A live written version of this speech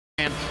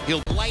And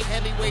he'll light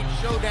heavyweight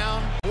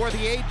showdown for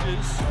the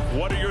ages.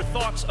 What are your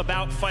thoughts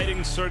about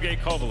fighting Sergey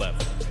Kovalev?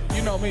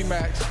 You know me,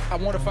 Max. I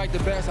want to fight the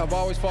best. I've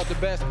always fought the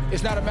best.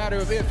 It's not a matter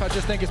of if, I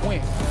just think it's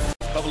when.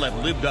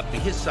 Kovalev lived up to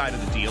his side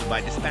of the deal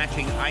by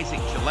dispatching Isaac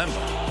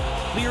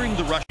Chilemba. Clearing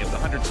the rush of the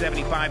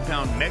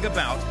 175-pound mega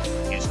bout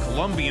is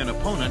Colombian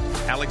opponent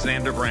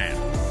Alexander Brand.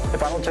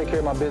 If I don't take care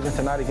of my business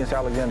tonight against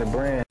Alexander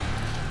Brand,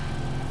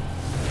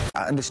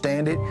 I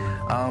understand it,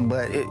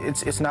 but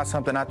it's not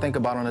something I think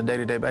about on a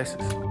day-to-day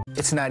basis.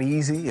 It's not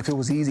easy. If it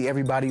was easy,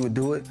 everybody would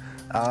do it.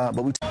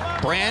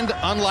 Brand,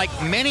 unlike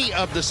many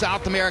of the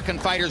South American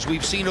fighters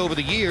we've seen over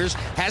the years,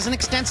 has an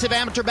extensive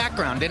amateur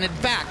background and, in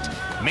fact,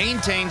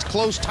 maintains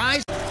close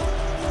ties.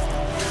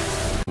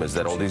 Is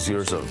that all these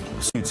years of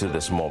to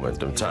this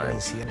moment of time,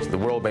 the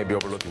world may be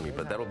overlooking me,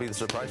 but that'll be the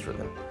surprise for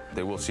them.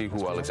 They will see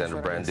who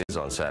Alexander Brand is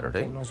on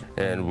Saturday,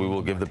 and we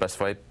will give the best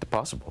fight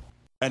possible.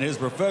 And his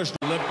professional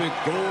Olympic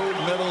gold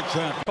medal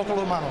champion.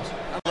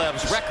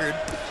 Kovalev's record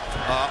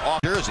off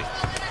jersey.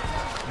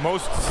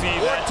 Most see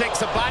Ward that.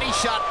 takes a body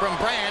shot from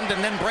Brand,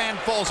 and then Brand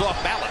falls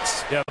off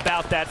balance. Yeah,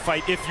 about that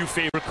fight if you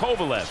favor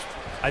Kovalev.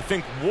 I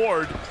think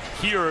Ward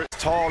here,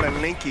 tall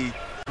and lanky.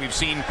 We've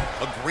seen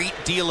a great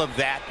deal of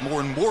that,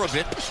 more and more of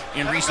it,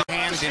 in recent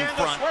hands in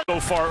front. so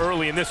far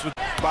early in this with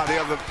By the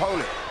other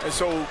opponent. And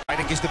so I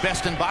think he's the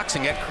best in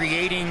boxing at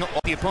creating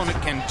what the opponent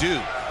can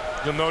do.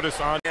 you'll notice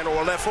on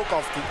or left hook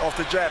off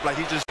the jab, like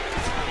he just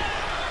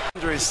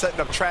Andre is setting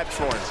up traps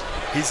for him.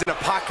 He's in a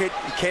pocket.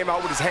 He came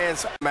out with his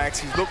hands, Max.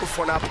 He's looking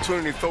for an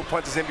opportunity to throw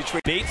punches in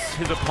between. baits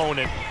his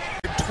opponent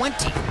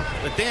 20,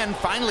 but then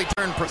finally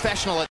turned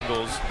professional at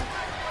angles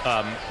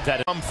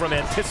that come from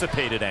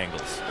anticipated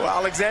angles. Well,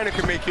 Alexander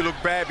can make you look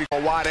bad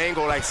because a wide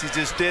angle like he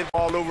just did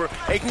all over.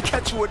 He can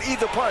catch you with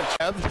either punch.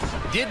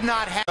 Did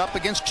not have up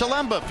against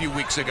Chilemba a few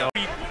weeks ago.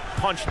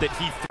 Punch that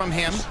he From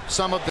him,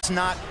 some of us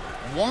not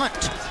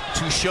want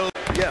to show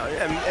Yeah,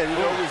 and you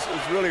know,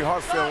 it's really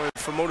hard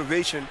for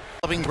motivation.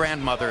 loving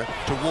grandmother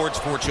to Ward's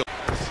 4 children.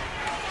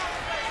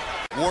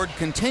 Ward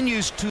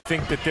continues to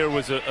think that there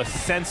was a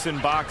sense in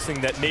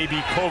boxing that maybe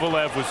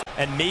Kovalev was,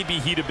 and maybe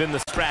he'd have been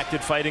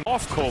distracted fighting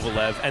off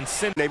Kovalev, and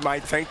since They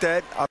might think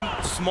that.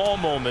 small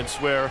moments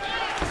where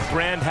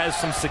Brand has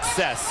some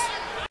success,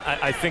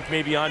 I think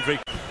maybe Andre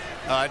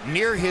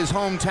near his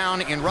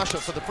hometown in Russia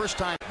for the first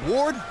time.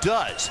 Ward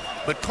does,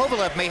 but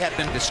Kovalev may have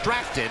been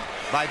distracted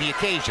by the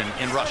occasion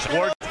in Russia.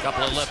 Ward, a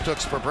couple of left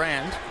hooks for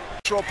Brand.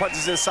 Throw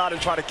punches inside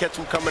and try to catch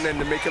him coming in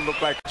to make it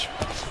look like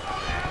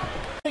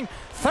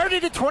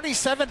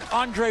 30-27,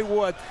 Andre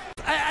Ward.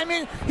 I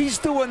mean, he's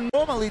doing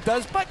normally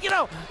does, but you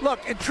know, look,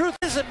 in truth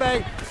is it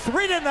may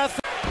 3-0.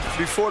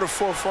 before the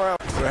 4th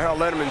round. Harold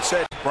Letterman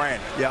said,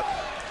 Brand, yep.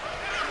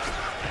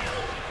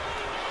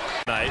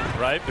 night,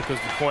 right? Because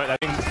the point, I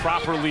think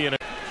properly in a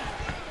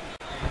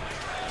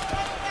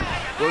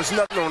Well, there's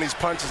nothing on these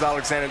punches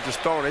Alexander just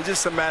throwing. It's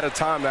just a matter of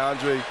time that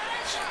Andre,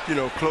 you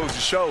know, close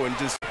the show and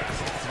just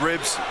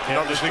ribs.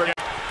 Another straight.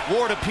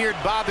 Ward appeared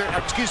bothered,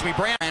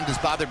 Brand is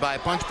bothered by a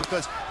punch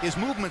because his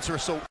movements are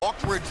so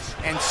awkward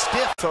and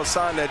stiff. So a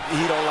sign that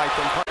he don't like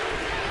them punches.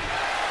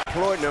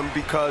 Employing them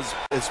because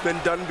it's been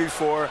done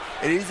before,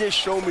 and he just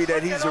showed me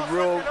that he's a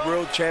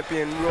real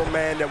champion, real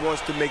man that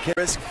wants to make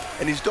risk,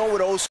 and he's done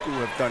what old school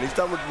have done. He's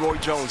done with Roy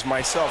Jones,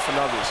 myself, and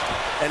others,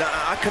 and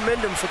I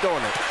commend him for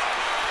doing it.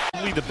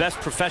 probably the best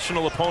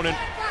professional opponent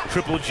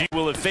Triple G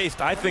will have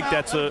faced. I think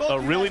that's a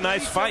really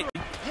nice fight.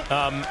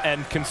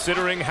 And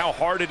considering how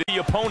hard it is,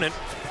 the opponent,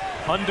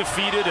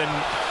 undefeated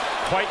and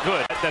quite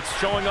good, that's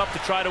showing up to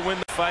try to win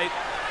the fight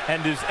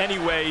and is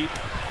anyway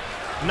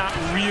not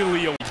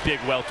really a big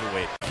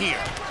welterweight. Here,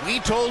 we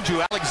told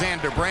you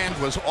Alexander Brand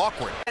was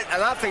awkward.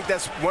 And I think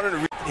that's one of the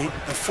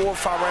 4 or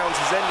 5 rounds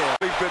is in there.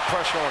 Big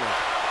pressure on him.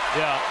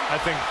 Yeah, I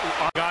think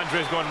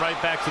Andre's going right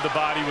back to the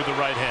body with the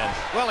right hand.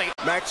 Well,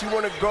 Max, you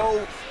want to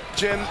go,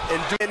 Jim,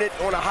 and do it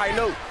on a high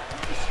note.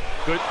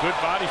 Good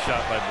body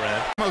shot by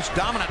Brand. Most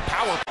dominant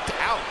power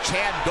out,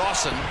 Chad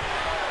Dawson,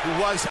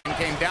 who was and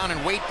came down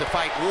in weight to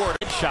fight Ward.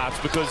 Shots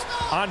because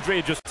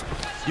Andre just,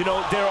 you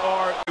know,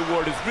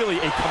 Ward is really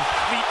a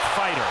complete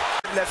fighter.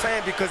 Left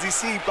hand because he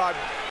see Bob.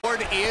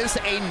 Ward is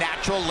a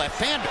natural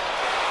left-hander.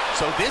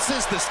 So this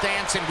is the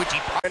stance in which he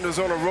was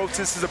on the ropes.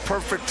 This is a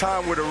perfect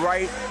time where the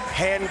right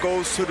hand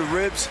goes to the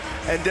ribs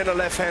and then the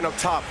left hand up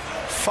top.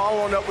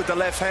 Following up with the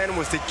left hand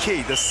was the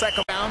key. The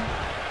second round,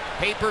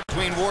 paper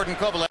between Ward and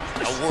Kovalev.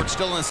 Ward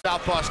still in the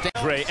southpaw stance.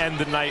 Andre end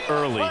the night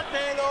early.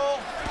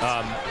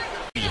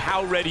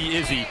 How ready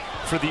is he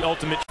for the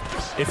ultimate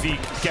if he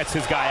gets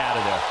his guy out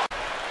of there?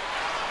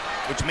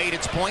 Which made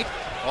its point,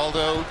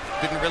 although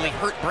didn't really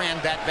hurt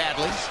Brand that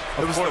badly.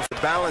 It was the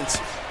balance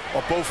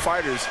of both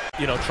fighters.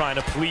 You know, trying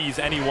to please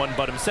anyone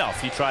but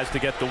himself. He tries to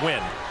get the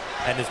win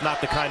and is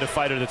not the kind of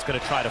fighter that's going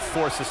to try to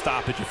force a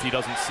stoppage if he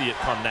doesn't see it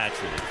come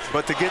naturally.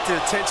 But to get the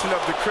attention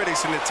of the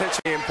critics and the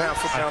attention in pound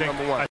for pound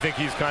number 1. I think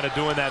he's kind of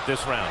doing that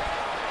this round.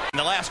 In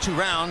the last 2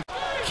 rounds,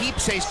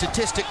 keeps a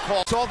statistic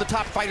called all the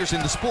top fighters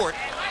in the sport,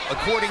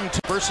 according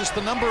to versus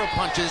the number of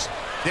punches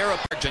they're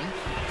approaching.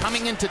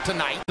 Coming into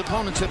tonight, the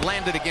opponents have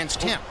landed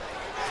against him.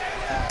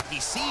 He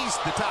sees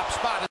the top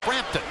spot at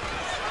Frampton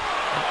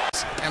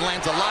and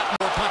lands a lot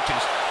more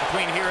punches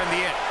between here and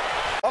the end.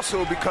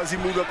 Also because he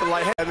moved up the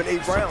light heavy in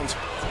 8 rounds.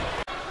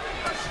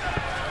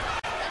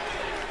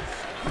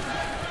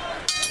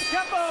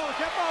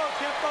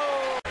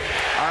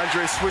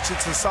 Andre switching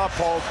to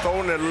southpaw,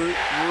 throwing the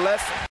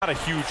left. Not a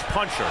huge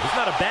puncher. He's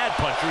not a bad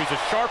puncher. He's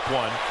a sharp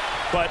one.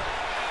 But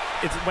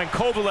it's when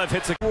Kovalev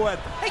hits a...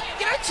 Hey,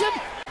 catch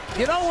him!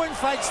 You don't win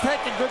fights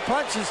taking good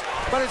punches,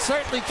 but it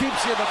certainly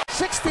keeps you in the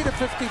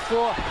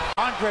 60-54,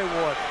 Andre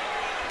Ward.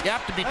 You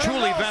have to be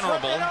truly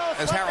venerable,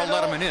 as Harold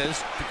Letterman is,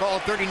 to call a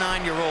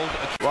 39-year-old.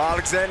 Well,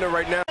 Alexander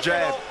right now,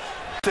 jab,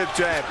 tip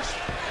jab.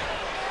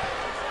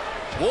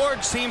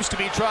 Ward seems to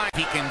be trying.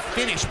 He can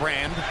finish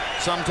Brand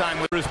sometime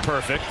with his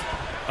perfect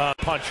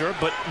puncher,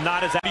 but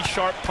not as a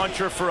sharp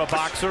puncher for a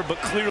boxer, but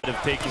clearly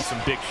taking some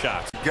big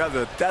shots.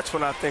 Together, that's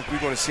when I think we're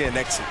going to see an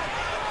exit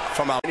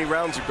from how many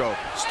rounds ago.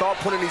 Start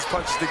putting these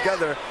punches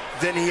together,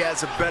 then he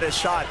has a better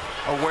shot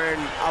of wearing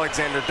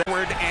Alexander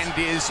down. And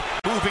is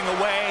moving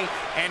away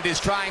and is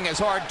trying as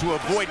hard to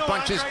avoid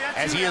punches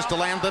as he is to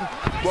land them.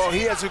 Well,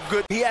 he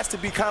has to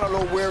be kind of a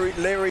little wary,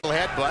 leery.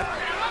 But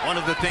one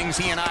of the things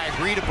he and I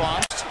agreed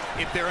upon,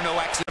 if there are no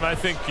exits. And I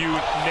think you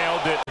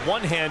nailed it.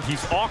 One hand,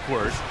 he's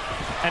awkward,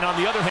 and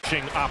on the other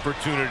hand,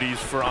 opportunities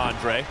for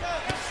Andre.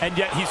 And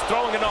yet he's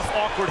throwing enough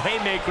awkward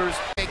haymakers.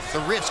 Takes the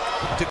risk.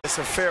 It's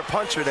a fair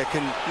puncher that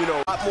can,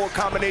 a lot more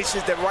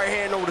combinations than right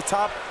hand over the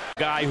top.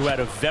 Guy who had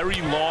a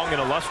very long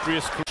and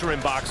illustrious career in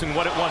boxing,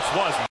 what it once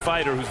was, a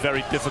fighter who's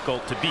very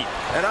difficult to beat.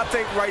 And I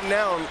think right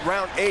now, in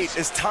round 8,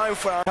 it's time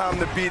for him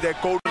to be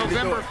that golden.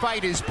 November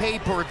fight is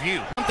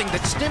pay-per-view, something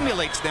that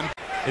stimulates them.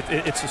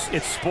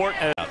 It's sport.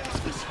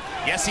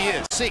 Yes, he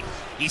is. See,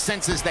 he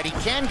senses that he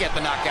can get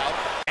the knockout,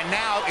 and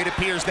now it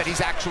appears that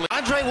he's actually...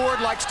 Andre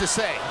Ward likes to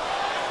say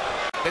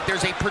that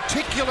there's a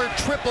particular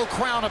triple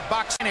crown of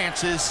boxing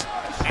finances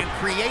and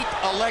create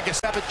a legacy.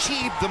 Have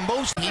achieved the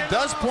most. He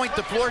does point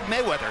to Floyd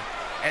Mayweather.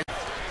 And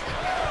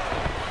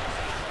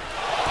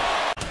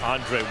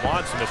Andre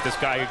wants him. If this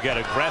guy could get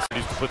aggressive, he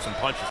needs to put some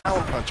punches.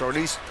 Pound punch, or at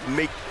least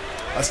make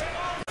an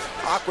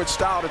awkward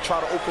style to try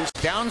to open.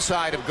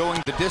 Downside of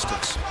going the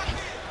distance.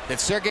 That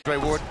Sergey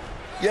Ward.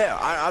 Yeah,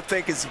 I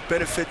think it's a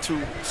benefit to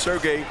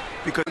Sergey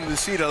because to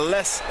see the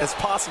less as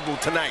possible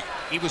tonight.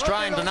 He was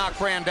trying to knock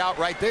Brand out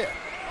right there.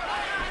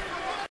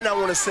 And I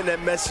want to send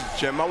that message,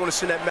 Jim. I want to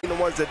send that message to the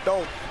ones that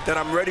don't, that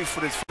I'm ready for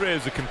this. He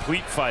is a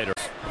complete fighter.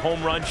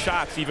 Home run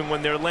shots, even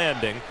when they're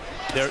landing,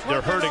 they're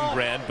hurting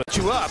Brand. But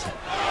you up,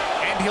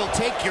 and he'll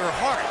take your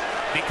heart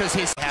because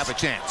he's have a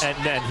chance. And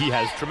then he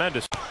has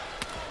tremendous.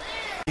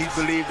 He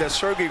believes that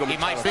Sergey going to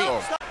be. He might be.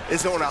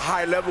 It's on a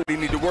high level we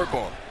need to work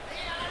on.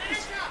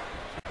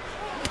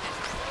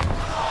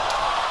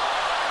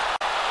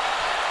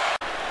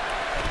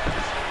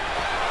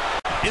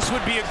 This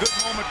would be a good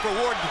moment for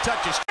Ward to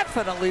touch his...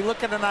 Definitely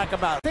looking to knock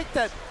him out. I think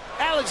that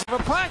Alex have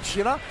a punch,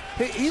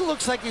 He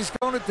looks like he's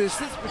going a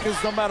distance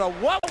because no matter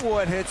what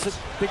Ward hits it,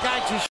 the guy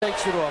just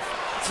shakes it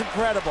off. It's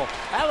incredible.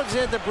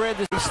 Alexander Brand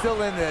is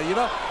still in there,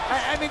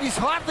 I mean, he's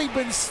hardly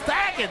been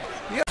staggered.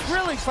 He's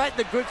really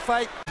fighting a good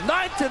fight.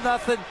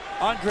 9-0,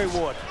 Andre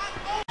Ward.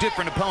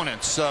 Different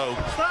opponents, so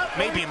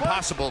maybe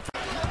impossible.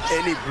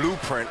 Any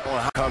blueprint on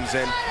how he comes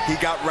in, he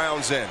got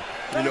rounds in.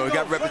 He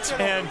got repetition.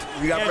 And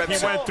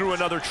he went through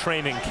another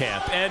training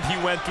camp, and he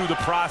went through the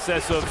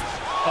process of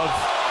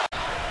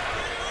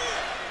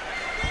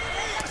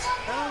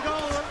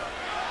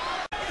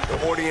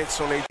the audience.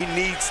 So he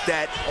needs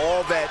that,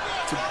 all that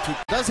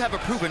to does have a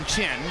proven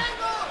chin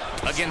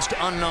against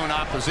unknown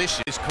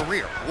opposition. His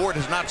career, Ward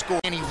has not scored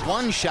any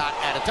one shot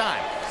at a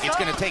time. It's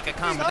going to take a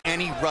combination.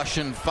 Any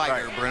Russian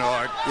fighter, right.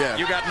 Bernard. Yeah.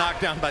 You got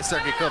knocked down by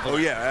Sergey Kovalev. Oh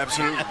yeah,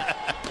 absolutely.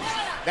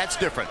 That's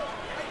different.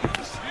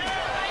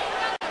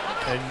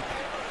 And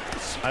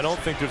I don't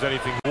think there's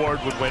anything Ward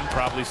would win.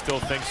 Probably still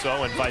think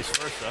so, and vice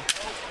versa.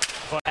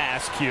 But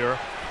ask here.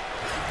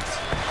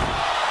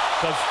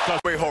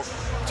 Wait, hold.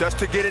 Just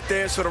to get it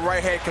there so the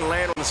right hand can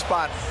land on the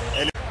spot.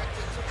 And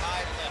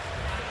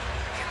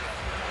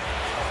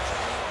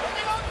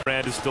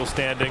Brand is still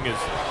standing. He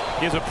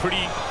has a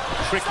pretty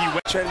tricky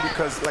way.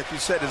 Because, like you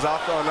said, his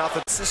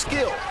it's a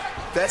skill.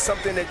 That's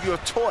something that you're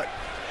taught,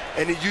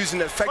 and he's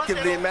using it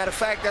effectively. Matter of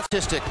fact, that's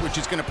statistic which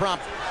is going to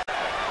prompt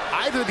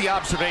either the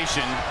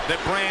observation that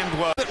Brand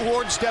was that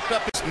Ward stepped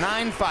up his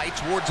 9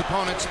 fights. Ward's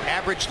opponents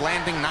averaged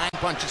landing 9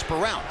 punches per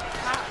round.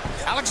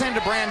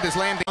 Alexander Brand is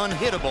landing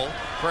unhittable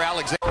for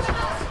Alexander.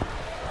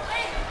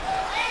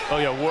 Oh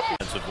yeah, Ward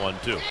offensive one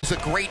too. He's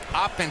a great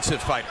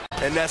offensive fighter,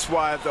 and that's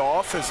why the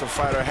offensive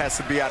fighter has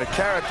to be out of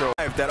character.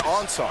 That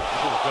onslaught,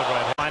 good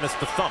right, minus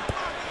the thump.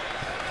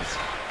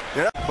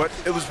 Yeah, but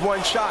it was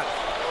one shot.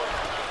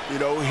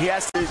 He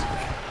has to.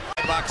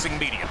 Boxing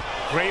media,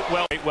 great,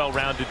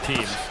 well-rounded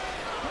teams.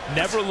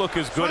 Never look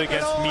as good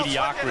against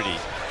mediocrity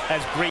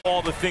as great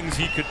all the things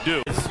he could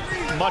do.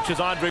 As much as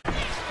Andre.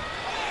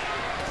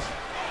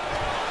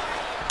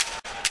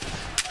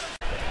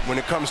 When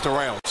it comes to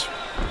rounds.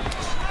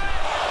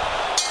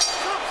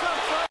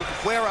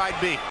 Where I'd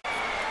be.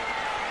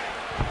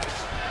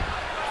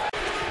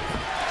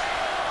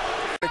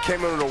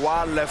 came in with a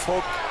wild left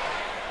hook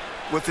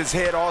with his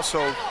head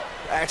also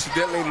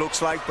accidentally,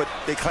 looks like, but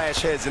they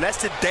clash heads, and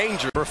that's the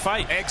danger for a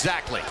fight.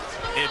 Exactly.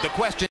 The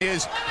question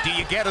is, do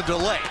you get a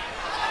delay?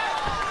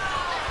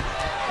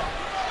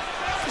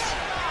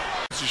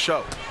 It's a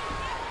show,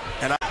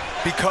 and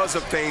because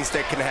of things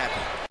that can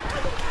happen.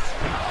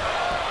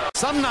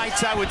 Some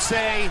nights I would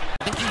say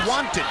I think he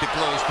wanted to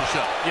close the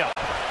show. Yeah.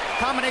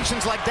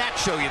 Combinations like that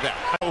show you that.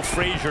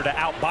 Frazier to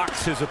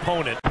outbox his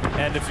opponent,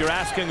 and if you're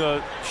asking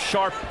a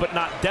sharp but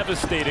not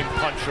devastating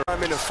puncher,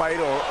 I'm in a fight,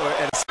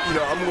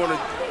 I'm going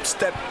to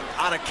step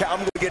out of. I'm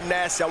going to get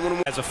nasty. I want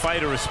to. As a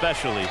fighter,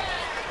 especially,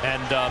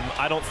 and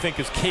I don't think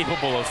is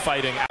capable of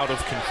fighting out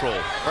of control.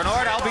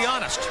 Bernard, I'll be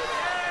honest.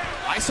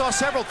 I saw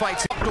several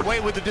fights walked away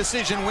with a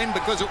decision win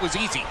because it was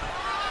easy.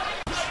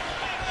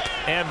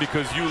 And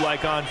because you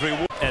like Andre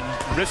Ward, and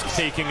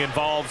risk-taking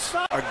involves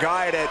a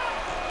guy that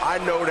I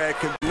know that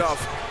can be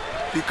enough,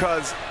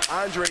 because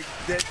Andre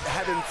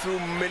had him through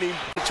many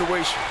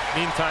situations.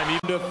 Meantime, he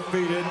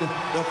defeated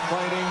the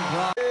Fighting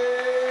Block.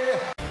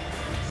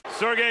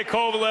 Sergey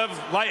Kovalev,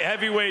 light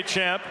heavyweight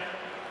champ,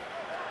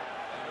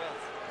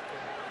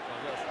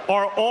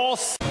 are all